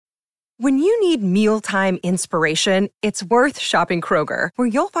When you need mealtime inspiration, it's worth shopping Kroger, where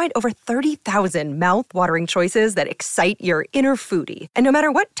you'll find over 30,000 mouth-watering choices that excite your inner foodie. And no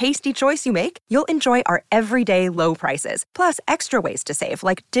matter what tasty choice you make, you'll enjoy our everyday low prices, plus extra ways to save,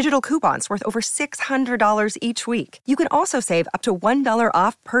 like digital coupons worth over $600 each week. You can also save up to $1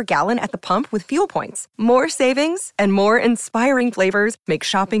 off per gallon at the pump with fuel points. More savings and more inspiring flavors make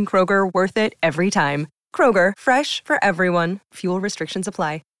shopping Kroger worth it every time. Kroger, fresh for everyone. Fuel restrictions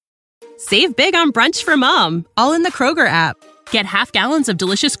apply. Save big on brunch for mom, all in the Kroger app. Get half gallons of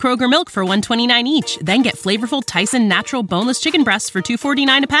delicious Kroger milk for $1.29 each. Then get flavorful Tyson natural boneless chicken breasts for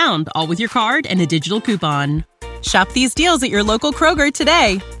 $2.49 a pound, all with your card and a digital coupon. Shop these deals at your local Kroger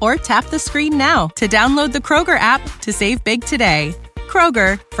today, or tap the screen now to download the Kroger app to save big today.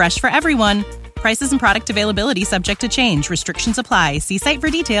 Kroger, fresh for everyone. Prices and product availability subject to change. Restrictions apply. See site for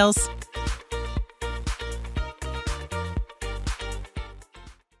details.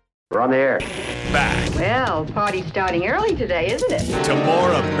 We're on the air. Back Well, party's starting early today, isn't it? to more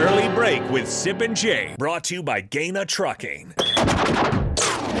of Early Break with Sip and Jay, brought to you by Gaina Trucking.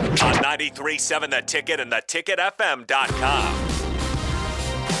 On 93.7 The Ticket and theticketfm.com.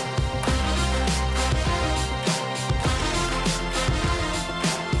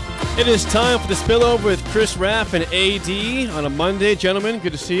 It is time for the Spillover with Chris, Raff, and AD on a Monday. Gentlemen,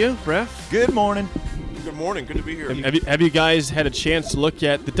 good to see you. Raff? Good morning. Good morning. Good to be here. Have you guys had a chance to look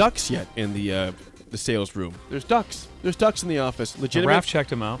at the ducks yet in the sales room? There's ducks. There's ducks in the office. Legitimate. Raff checked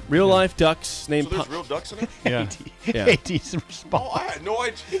them out. Real life ducks named. So there's real ducks in there? Yeah. Yeah. AD's response. Oh, I had no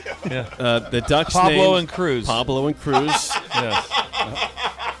idea. Yeah. The ducks. Pablo named and Cruz. Pablo and Cruz. Yes.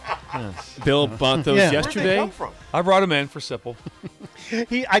 Bill bought those Yeah. Where'd they yesterday. come from? I brought him in for Sipple.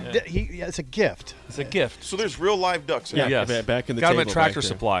 It's a gift. It's a gift. So there's real live ducks in Yeah, there. Yes. back in the Got him table at Tractor back there.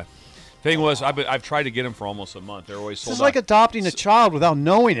 Supply. Thing was, I've tried to get him for almost a month. They're always This sold is out. like adopting a child without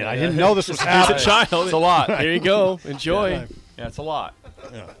knowing it. I didn't know this was He's a happening. child. It's a lot. There you go. Enjoy. Yeah, it's a lot.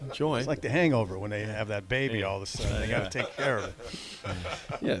 Enjoy. It's like the hangover when they have that baby Yeah. all of a sudden. They got to take care of it.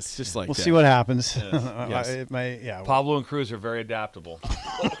 Yes, just like We'll that. see what happens. Yes. It may, Pablo and Cruz are very adaptable.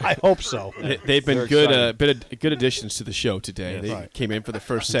 I hope so. They've been They're good, excited. good additions to the show today. Yes. They Right. came in for the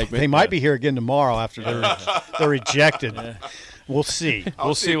first segment. They might be here again tomorrow after they're rejected. We'll see.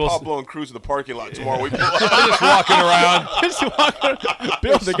 I'll see Pablo and Cruz in the parking lot tomorrow. We pull They're up. just walking around.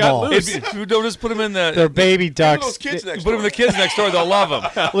 Bill, they got Small. loose. If you don't just put them in the They're baby Look at ducks. those kids next put them in door. the kids next door, they'll love them.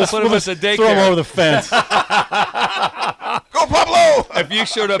 Let's Put them at the daycare. throw them over the fence. Go, Pablo! If you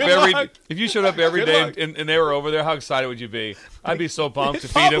showed up every Good day luck. and they were over there, how excited would you be? I'd be so pumped to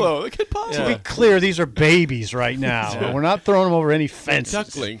feed Pablo, them. look at Pablo. To be clear, these are babies right now. Yeah. We're not throwing them over any fences.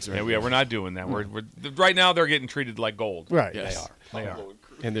 Ducklings. Yeah, we're not doing that. We're right now they're getting treated like gold. Right, Yes. They are.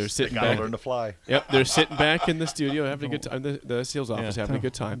 And they're sitting Gotta back. learn to fly. Yep, they're sitting back in the studio having a good time. The sales office having a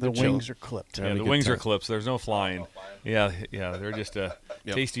good time. The They're wings chilling. are clipped. Yeah, Having the a good wings are time. clips. There's no flying. Yeah, they're just a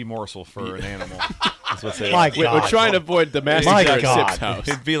Yep. tasty morsel for an animal. That's what they My are. God. We're trying to avoid the massive My at God. Sip's house.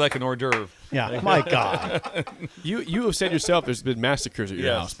 It'd be like an hors d'oeuvre. Yeah, my God. You have said yourself there's been massacres at your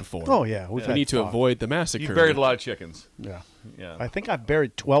Yes. house before. Oh, yeah. We've We had need to fun. avoid the massacre. You buried a lot of chickens. Yeah. Yeah. I think I've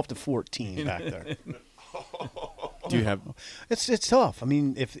buried 12 to 14 back there. Do you have? It's tough. I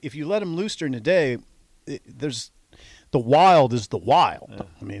mean, if you let them loose during the day, there's the wild is the wild. Yeah.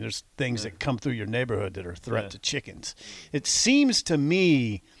 I mean, there's things that come through your neighborhood that are a threat Yeah. to chickens. It seems to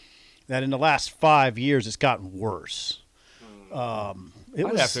me that in the last 5 years it's gotten worse. I'd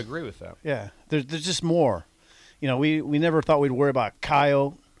have to agree with that. Yeah, there's just more. You know, we never thought we'd worry about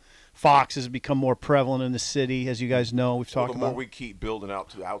coyote. Fox has become more prevalent in the city, as you guys know. We've Well, talked the more about. we keep building out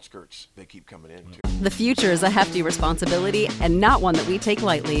to the outskirts, they keep coming in, too. The future is a hefty responsibility and not one that we take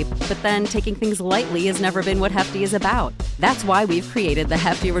lightly. But then taking things lightly has never been what Hefty is about. That's why we've created the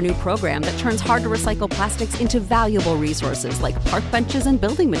Hefty Renew program that turns hard-to-recycle plastics into valuable resources like park benches and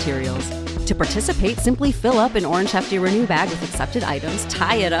building materials. To participate, simply fill up an orange Hefty Renew bag with accepted items,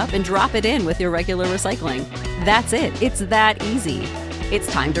 tie it up, and drop it in with your regular recycling. That's it. It's that easy. It's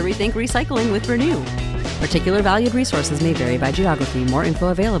time to rethink recycling with Renew. Particular valued resources may vary by geography. More info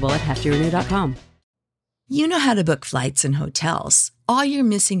available at heftyrenew.com. You know how to book flights and hotels. All you're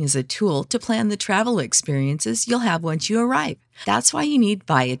missing is a tool to plan the travel experiences you'll have once you arrive. That's why you need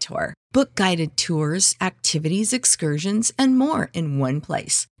Viator. Book guided tours, activities, excursions, and more in one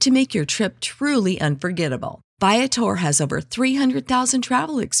place to make your trip truly unforgettable. Viator has over 300,000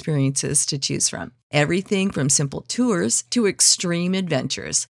 travel experiences to choose from. Everything from simple tours to extreme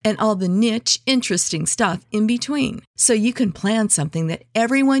adventures and all the niche, interesting stuff in between. So you can plan something that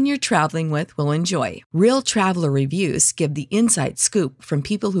everyone you're traveling with will enjoy. Real traveler reviews give the inside scoop from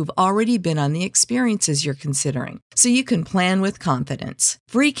people who've already been on the experiences you're considering. So you can plan with confidence.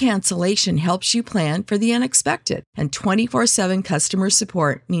 Free cancellation helps you plan for the unexpected. And 24/7 customer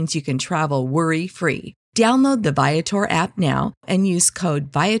support means you can travel worry-free. Download the Viator app now and use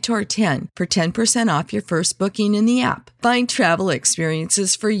code Viator10 for 10% off your first booking in the app. Find travel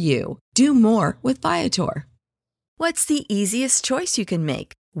experiences for you. Do more with Viator. What's the easiest choice you can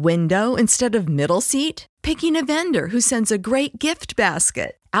make? Window instead of middle seat? Picking a vendor who sends a great gift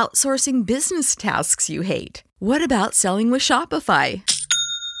basket? Outsourcing business tasks you hate? What about selling with Shopify?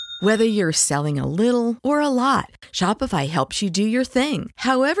 Whether you're selling a little or a lot, Shopify helps you do your thing,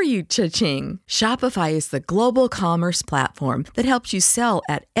 however you cha-ching. Shopify is the global commerce platform that helps you sell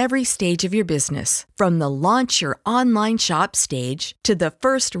at every stage of your business. From the launch your online shop stage to the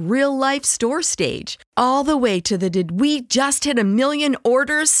first real-life store stage, all the way to the did we just hit 1 million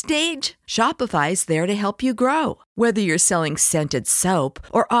orders stage. Shopify's there to help you grow. Whether you're selling scented soap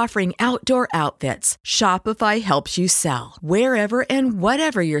or offering outdoor outfits, Shopify helps you sell. Wherever and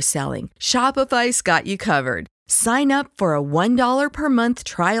whatever you're selling, Shopify's got you covered. Sign up for a $1 per month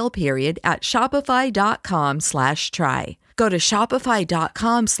trial period at shopify.com/try. Go to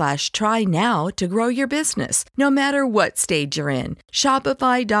shopify.com/try now to grow your business, no matter what stage you're in.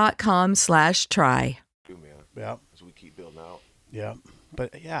 Shopify.com/try. Yeah. As we keep building out. Yeah.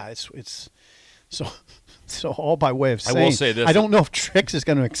 But yeah, it's so all by way of saying, I will say this. I don't know if Trix is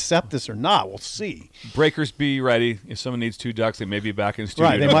going to accept this or not. We'll see. Breakers, be ready. If someone needs 2 ducks, they may be back in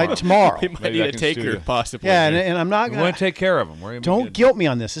studio. Right, they might tomorrow. They might need a taker, possibly. Yeah, and I'm not going going to take care of them. Don't guilt me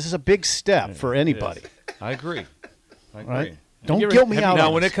on this. This is a big step for anybody. I agree. Right? Don't guilt me out. Now,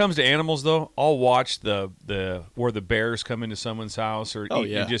 when it comes to animals, though, I'll watch the where the bears come into someone's house, or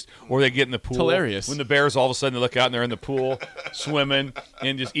or they get in the pool. It's hilarious. When the bears all of a sudden they look out and they're in the pool swimming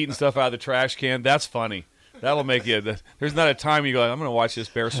and just eating stuff out of the trash can. That's funny. That'll make you. There's not a time you go, I'm going to watch this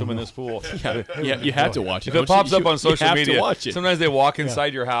bear swim in this pool. Yeah, you have to watch it. If it pops up on social media, watch it. sometimes they walk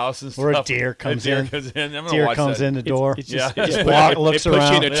inside your house and stuff. Or a deer comes in. I'm gonna deer watch comes that. in the door. It's just, looks it puts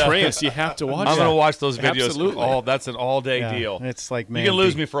around. you in a trance. You have to watch. I'm going to watch those videos. Absolutely. That's an all-day deal. It's like, man, you can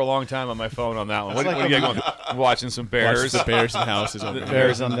lose me for a long time on my phone on that one. What are you going? Watching some bears. Watch the bears in houses.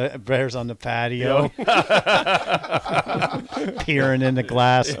 Bears on the patio. Peering in the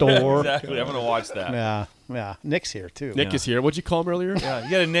glass door. Exactly. I'm going to watch that. Yeah. Yeah, Nick's here too. Nick is here. What'd you call him earlier? Yeah, you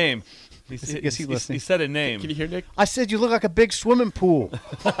got a name. Is he listening? He said a name. Can you hear Nick? I said you look like a big swimming pool.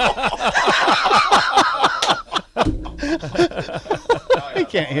 He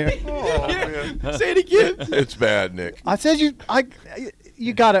can't hear. Oh, man. Say it again. It's bad, Nick. I said you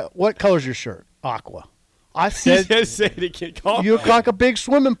got it. What color's your shirt? Aqua. I said say it again. You look like a big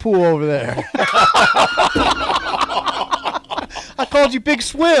swimming pool over there. I called you Big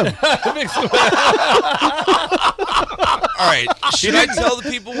Swim. Big Swim. All right. Should I tell the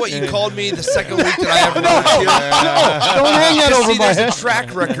people what you called me the second week that I ever worked here? No, don't hang that over my head. There's a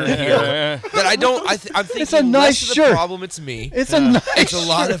track record here that I don't. I'm thinking it's a nice less of shirt. the problem it's me. It's a nice. It's a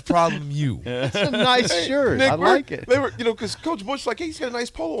lot of problem you. It's a nice shirt. Nick, I like it. They were, because Coach Bush's like, hey, he's got a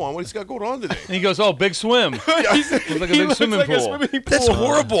nice polo on. What's he got going on today? And he goes, "Oh, big swim." Looks like a big swimming pool. That's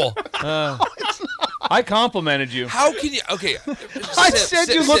horrible. I complimented you. How can you? Okay. I said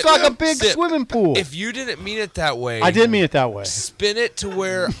you look like a big swimming pool. If you didn't mean it that way, I did mean it that way. Spin it to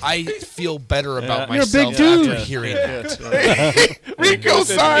where I feel better about You're a myself big dude. after hearing that. Rico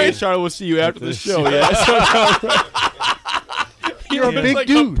sign. Charlie will see you after the show. You're a big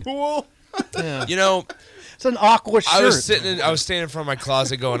dude. Pool. You know. It's an aqua shirt. I was standing in front of my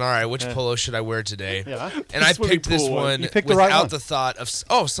closet going, all right, which polo should I wear today? Yeah. And I picked this one without the thought of,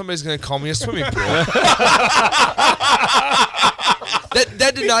 somebody's going to call me a swimming pool.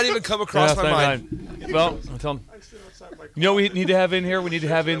 That did not even come across my mind. Well, I'm telling you know what we need to have in here? We need to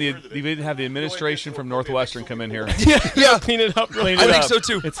have the administration from Northwestern come in here. Yeah. Clean it up. I think so,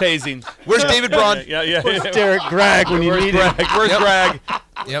 too. It's hazing. Where's David Braun? Yeah. Where's Derek Gregg when you need him? Where's Greg?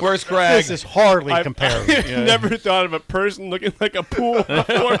 Yep. Where's Greg? This is hardly comparable. I've never thought of a person looking like a pool before.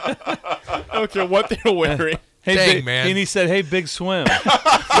 I don't care what they're wearing. Hey, Dang, man. And he said, "Hey, big swim."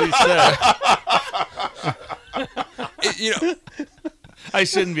 That's what he said. I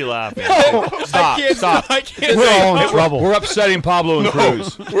shouldn't be laughing. No, Stop. I can't. We're all in trouble. We're upsetting Pablo and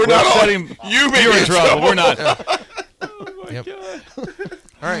Cruz. We're not upsetting. You're in trouble. We're not. Yep.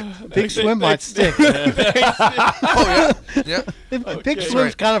 All right. Big Swim might stick. Oh, yeah. Big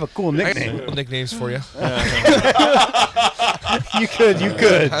Swim's kind of a cool I got nickname. some nicknames for you. You could.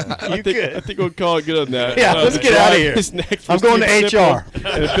 I think we'll call it good on that. Yeah, let's The get out of Drive here. is next I'm with going to Steve HR.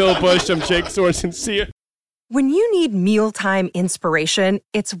 Sipple And Bill Bush. I'm Jake Sorensen. See you. When you need mealtime inspiration,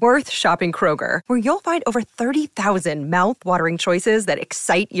 it's worth shopping Kroger, where you'll find over 30,000 mouth-watering choices that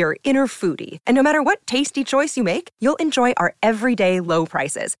excite your inner foodie. And no matter what tasty choice you make, you'll enjoy our everyday low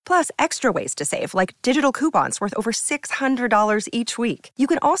prices, plus extra ways to save, like digital coupons worth over $600 each week. You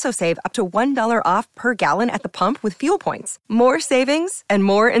can also save up to $1 off per gallon at the pump with fuel points. More savings and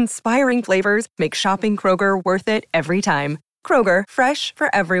more inspiring flavors make shopping Kroger worth it every time. Kroger, fresh for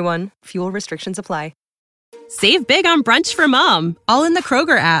everyone. Fuel restrictions apply. Save big on brunch for mom, all in the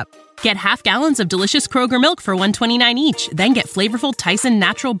Kroger app. Get half gallons of delicious Kroger milk for $1.29 each. Then get flavorful Tyson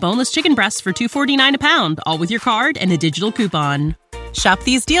natural boneless chicken breasts for $2.49 a pound, all with your card and a digital coupon. Shop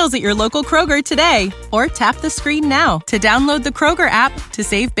these deals at your local Kroger today, or tap the screen now to download the Kroger app to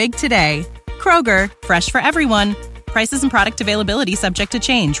save big today. Kroger, fresh for everyone. Prices and product availability subject to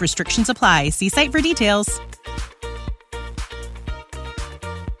change. Restrictions apply. See site for details.